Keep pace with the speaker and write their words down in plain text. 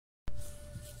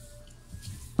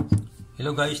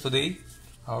Hello guys, today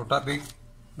our topic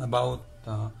about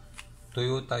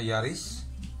Toyota Yaris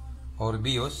or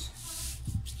BIOS,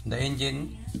 the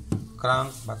engine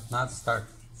crank but not start,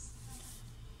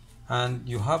 and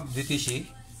you have DTC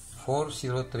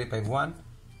 40351,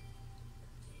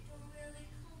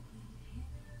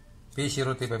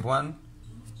 P0351,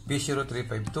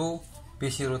 P0352,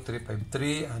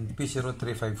 P0353 and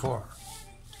P0354,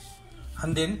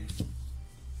 and then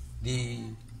the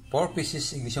 4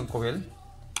 pieces ignition coil,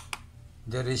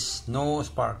 there is no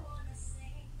spark.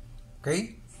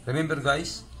 Okay, remember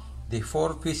guys, the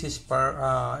 4 pieces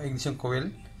per ignition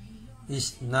coil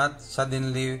is not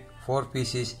suddenly 4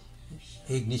 pieces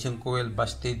ignition coil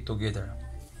busted together.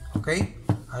 Okay,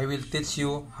 I will teach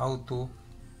you how to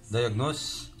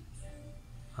diagnose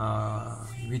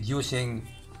with using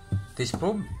this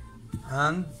probe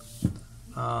and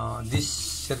this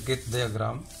circuit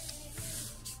diagram.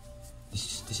 This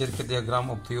is the circuit diagram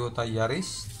of Toyota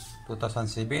Yaris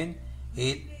 2007,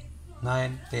 8,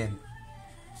 9, 10.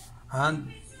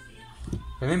 And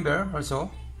remember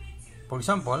also, for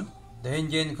example, the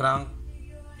engine crank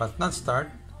but not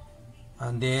start,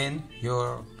 and then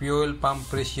your fuel pump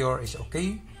pressure is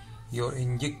okay, your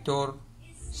injector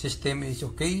system is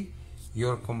okay,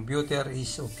 your computer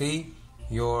is okay,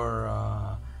 your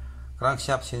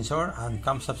crankshaft sensor and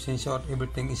camshaft sensor,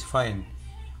 everything is fine.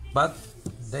 But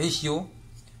the issue,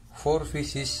 4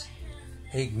 pieces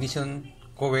ignition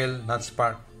coil not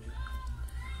spark.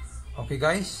 Okay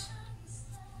guys,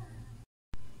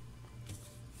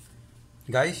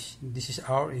 this is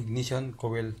our ignition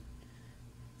coil.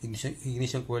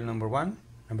 Ignition coil number 1,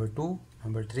 number 2,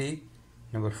 number 3,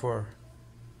 number 4.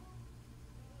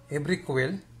 Every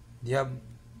coil, they have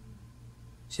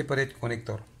separate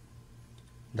connector.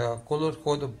 The color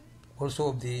code also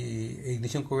of the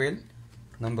ignition coil,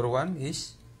 number 1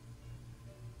 is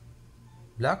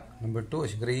black, number 2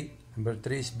 is gray, number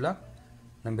 3 is black,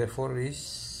 number 4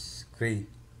 is gray.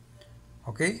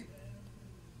 Okay,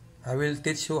 I will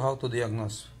teach you how to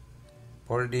diagnose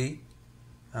for the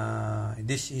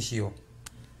this issue.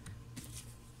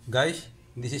 Guys,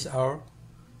 this is our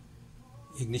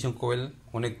ignition coil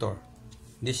connector.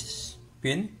 This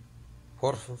pin,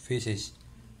 4 pieces,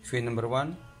 pin number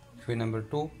 1, pin number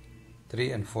 2,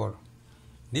 3 and 4.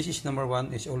 This is number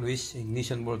 1 is always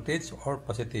ignition voltage or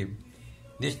positive.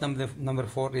 This number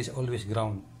 4 is always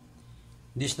ground.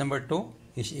 This number 2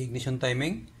 is ignition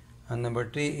timing, and number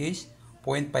 3 is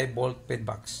 0.5 volt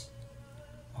feedbacks.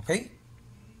 Okay,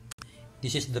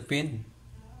 this is the pin,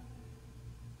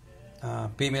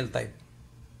 female type.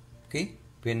 Okay,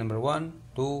 pin number 1,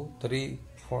 2, 3,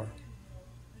 4.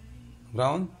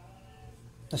 Ground,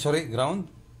 ground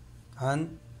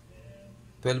and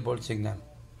 12 volt signal.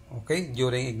 Okay,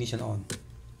 during ignition on.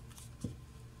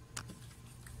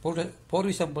 For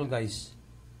example guys,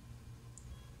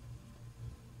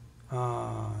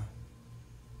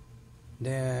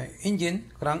 the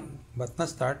engine crank but not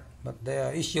start, but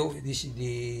the issue is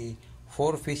the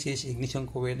 4 pieces ignition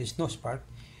coil is no spark.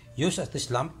 Use as this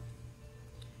lamp,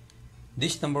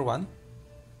 this number 1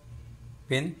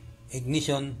 pin,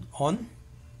 ignition on,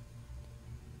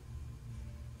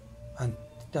 and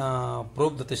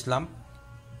probe that this lamp.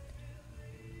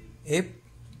 If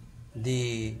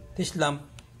this lamp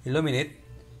illuminate,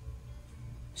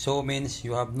 so means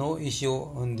you have no issue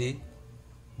on the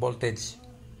voltage.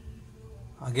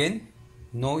 Again,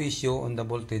 no issue on the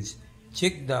voltage.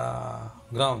 Check the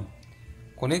ground.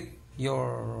 Connect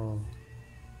your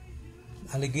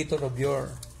alligator of your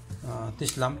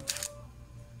this lamp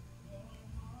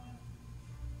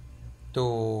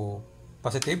to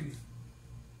positive,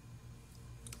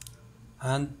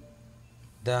 and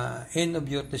the end of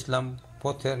your this lamp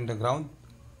put here in the ground,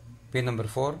 pin number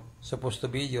 4, supposed to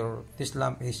be your this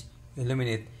lamp is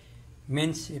illuminate.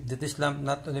 Means if the this lamp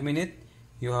not illuminate,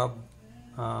 you have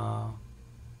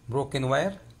broken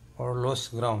wire or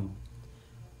lost ground.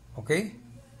 Okay,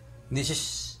 this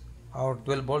is our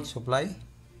 12 volt supply.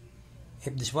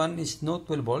 If this one is not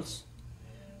 12 volts,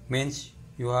 means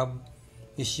you have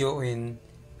issue in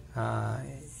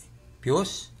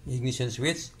fuse, ignition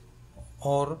switch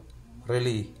or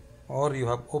relay, or you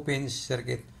have open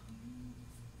circuit.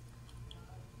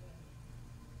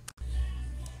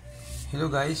 Hello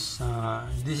guys,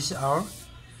 this is our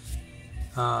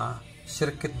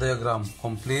circuit diagram,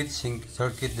 complete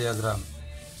circuit diagram.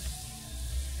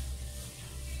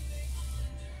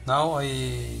 Now I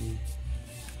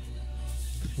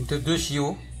introduce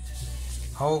you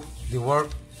how the work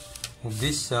of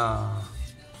this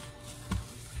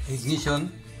ignition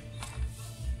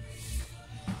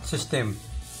system,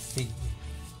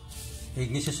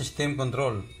 ignition system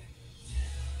control.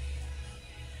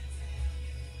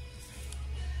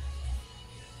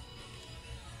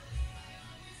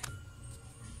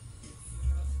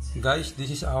 Guys, this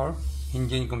is our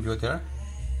engine computer.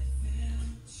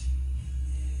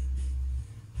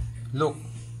 Look,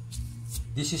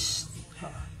 this is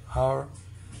our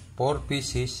 4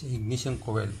 pieces ignition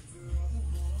coil.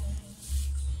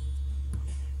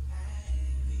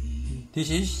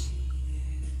 This is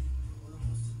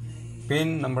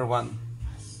pin number 1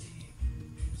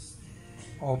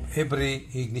 of every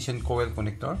ignition coil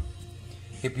connector.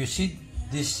 If you see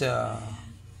this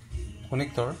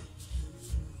connector,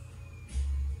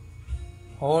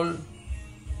 all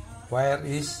wire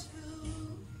is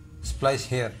spliced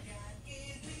here.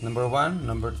 Number 1,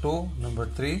 number 2, number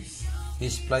 3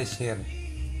 is spliced here,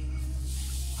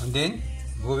 and then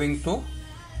going to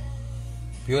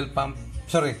fuel pump.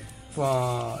 Sorry,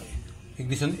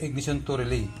 ignition to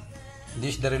relay.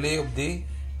 This is the relay of the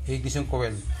ignition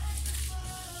coil,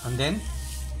 and then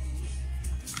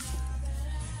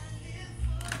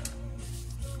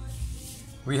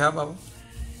we have a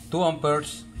 2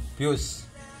 amperes fuse.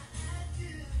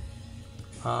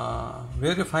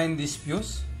 Where you find this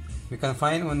fuse? We can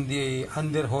find on the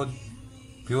underhood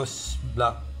fuse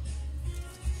block.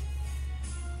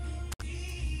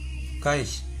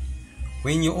 Guys,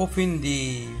 when you open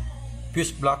the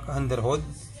fuse block underhood,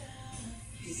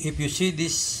 if you see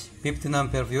this 15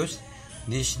 ampere fuse,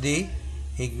 this is the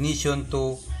ignition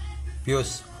to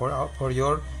fuse for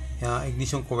your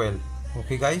ignition coil.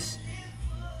 Okay guys,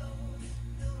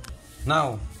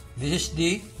 now this is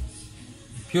the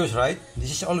fuse, right?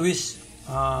 This is always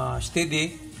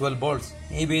steady 12 volts.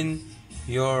 Even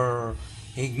your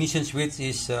ignition switch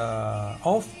is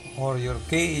off or your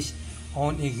key is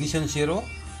on ignition 0,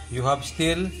 you have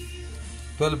still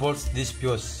 12 volts this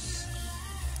fuse.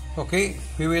 Okay,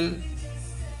 we will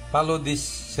follow this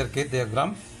circuit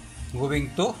diagram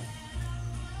going to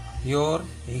your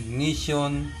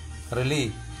ignition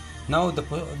relay. Now the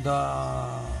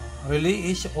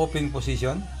relay is open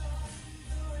position,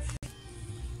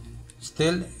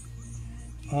 still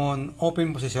on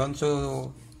open position,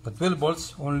 so the 12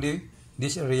 volts only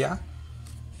this area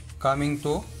coming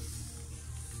to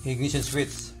ignition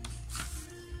switch.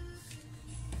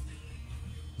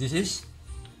 This is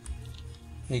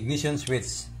ignition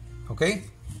switch. Okay,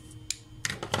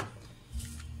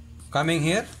 coming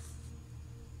here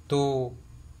to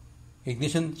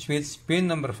ignition switch pin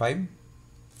number 5,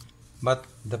 but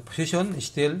the position is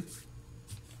still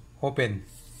open.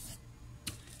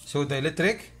 So the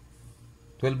electric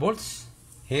 12 volts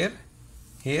here,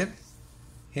 here,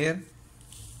 here,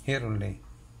 here only.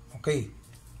 Okay.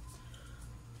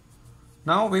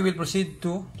 Now we will proceed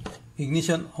to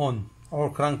ignition on or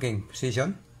cranking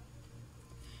position.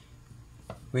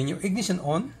 When you ignition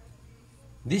on,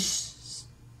 this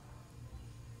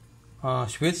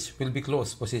switch will be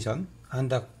closed position, and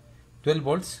the 12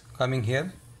 volts coming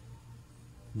here,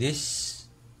 this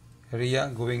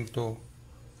area going to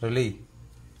relay.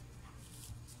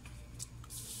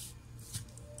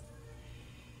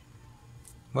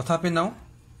 What happened now?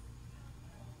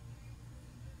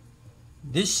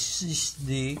 This is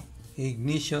the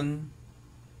ignition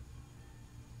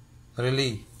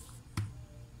relay.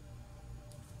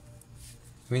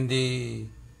 When the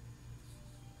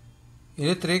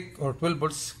electric or 12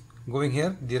 volts going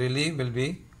here, the relay will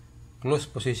be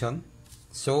closed position.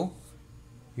 So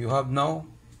you have now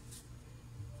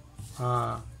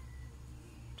 12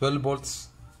 volts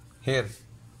here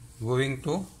going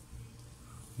to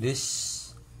this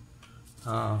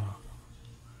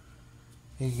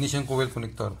ignition coil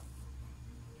connector.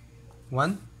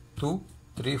 1, 2,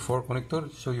 3, 4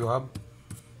 connector. So you have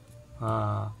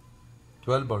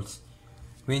 12 volts.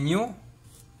 When you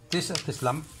test this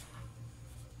lamp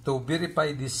to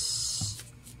verify this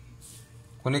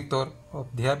connector of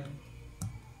they have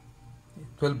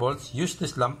 12 volts, use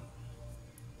this lamp.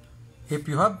 If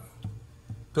you have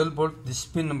 12 volt, this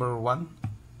pin number 1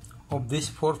 of these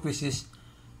 4 pieces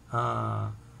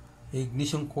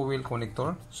ignition coil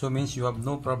connector, so means you have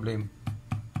no problem.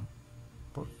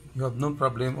 You have no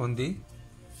problem on the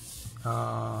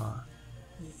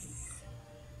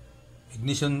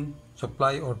ignition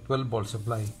supply or 12 volt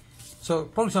supply. So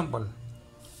for example,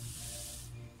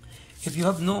 if you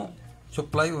have no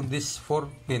supply on this 4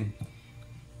 pin,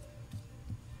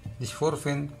 this 4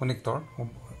 pin connector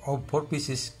of 4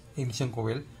 pieces ignition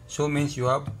coil, so means you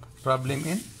have problem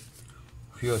in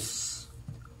fuse.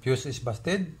 Fuse is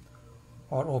busted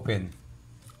or open.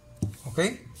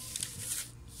 Okay.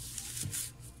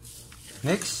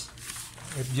 Next,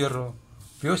 if your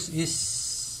fuse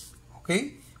is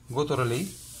okay, go to relay.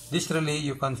 This relay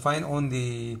you can find on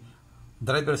the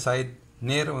driver side,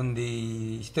 near on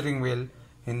the steering wheel,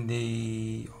 and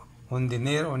near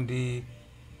on the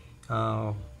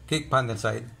kick panel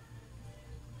side.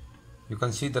 You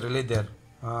can see the relay there,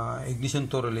 ignition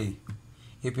to relay.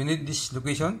 If you need this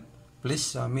location,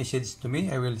 please message to me.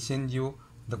 I will send you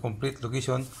the complete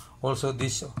location. Also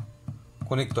this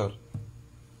connector.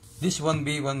 This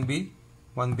 1B,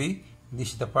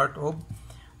 this is the part of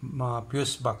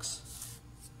fuse box.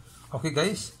 Okay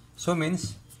guys, so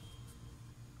means,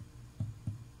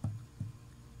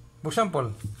 for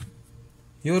example,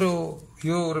 you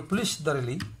replace the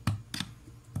relay,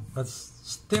 but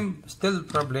still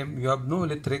problem, you have no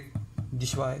electric.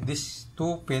 These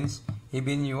two pins,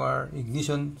 even your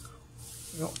ignition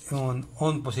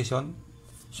on position.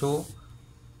 So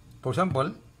for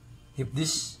example, if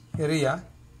this area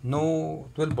no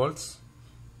 12 volts,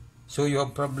 so you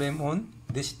have problem on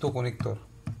this two connector.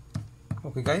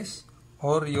 Okay guys,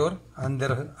 or your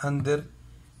under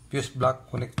fuse block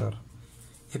connector.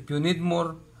 If you need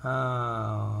more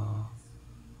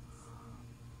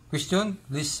question,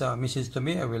 please message to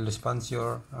me. I will respond to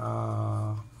your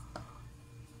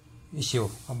issue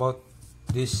about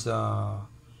this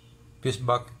fuse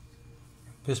block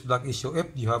issue, if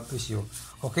you have issue.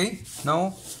 Okay,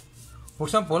 now for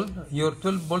example, your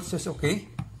 12 volts is okay,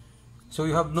 so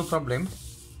you have no problem.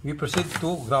 We proceed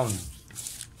to ground.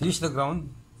 This is the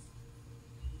ground,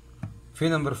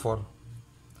 pin number 4.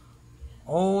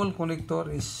 All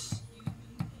connector is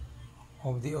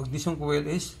of the ignition coil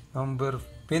is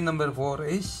pin number 4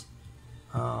 is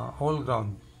all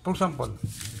ground. For example,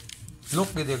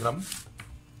 look the diagram.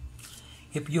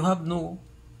 If you have no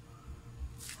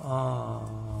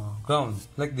ground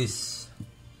like this,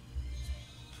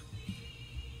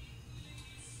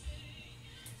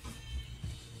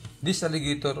 this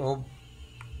alligator of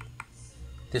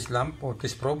this lamp or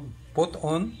this probe put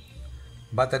on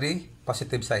battery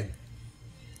positive side,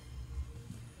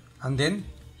 and then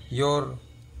your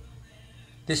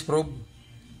this probe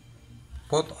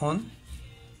put on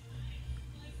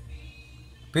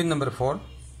pin number 4.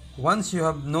 Once you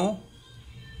have no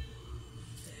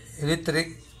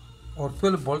electric or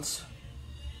 12 volts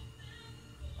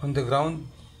on the ground,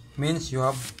 means you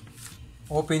have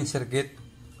open circuit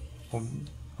on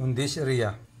this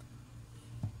area.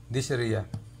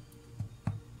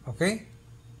 Okay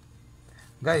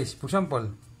guys, for example,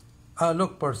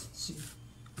 look first,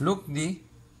 look the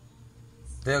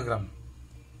diagram.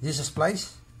 This is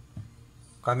splice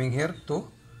coming here to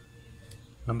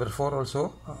number 4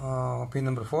 also, pin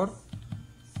number 4,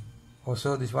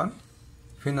 also this one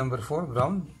pin number 4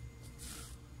 ground.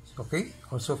 Okay,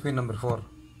 also pin number 4.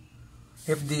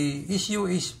 If the issue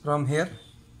is from here,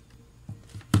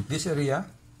 this area,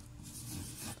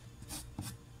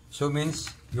 so means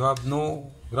you have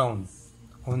no ground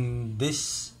on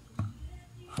this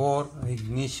 4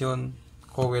 ignition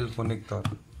coil connector.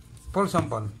 For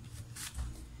example,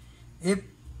 if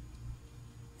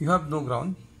you have no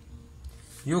ground,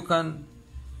 you can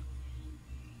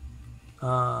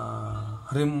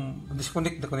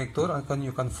disconnect the connector, and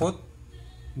you can put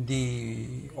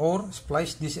the or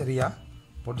splice this area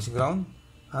for this ground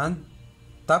and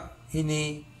tap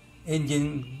any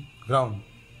engine ground,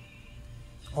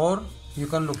 or you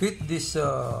can locate this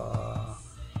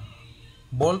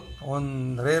bolt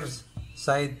on rear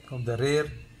side of the rear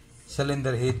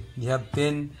cylinder head. You have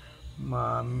 10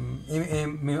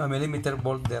 millimeter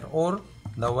bolt there, or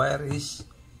the wire is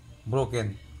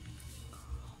broken.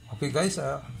 Okay guys,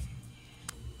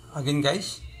 again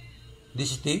guys,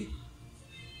 this is the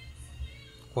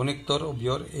connector of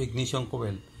your ignition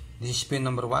coil. This is pin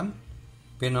number 1,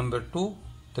 pin number 2,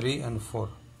 3 and 4.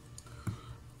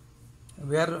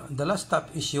 Where the last top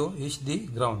issue is the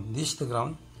ground. This is the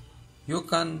ground. You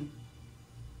can,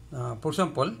 for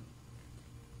example,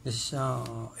 this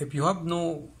if you have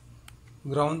no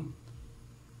ground,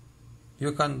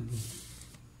 you can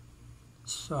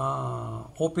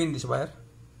open this wire.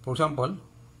 For example,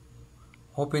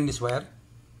 open this wire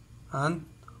and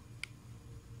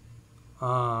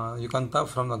you can tap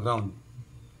from the ground.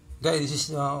 Guys, this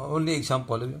is only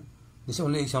example. This is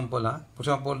only example. For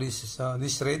example, this is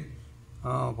this red.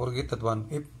 Forget that one.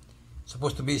 If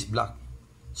supposed to be is black.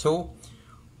 So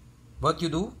what you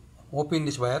do, open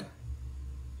this wire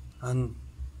and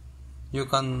you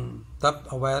can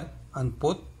tap a wire and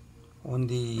put on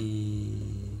the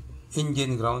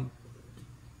engine ground,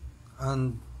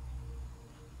 and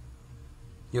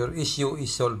your issue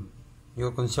is solved,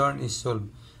 your concern is solved.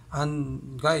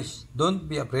 And guys, don't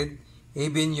be afraid.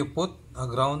 Even you put a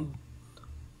ground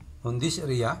on this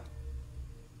area,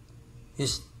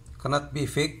 is cannot be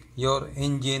affect your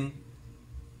engine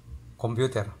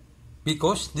computer,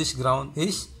 because this ground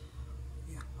is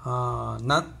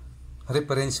not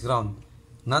reference ground,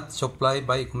 not supplied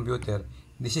by computer.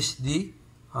 This is the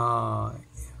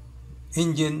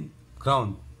engine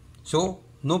ground. So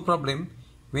no problem,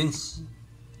 means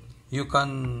you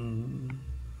can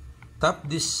tap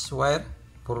this wire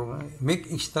for make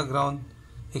extra ground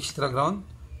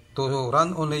to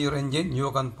run only your engine.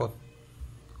 You can put.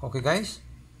 Okay guys,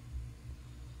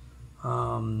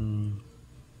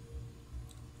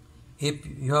 if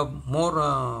you have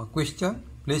more question,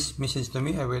 please message to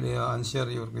me. I will answer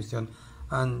your question.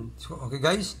 And okay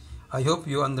guys, I hope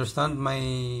you understand my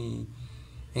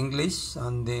English,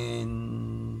 and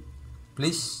then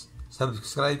please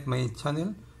subscribe my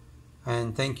channel,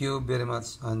 and thank you very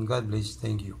much, and God bless.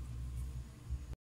 Thank you.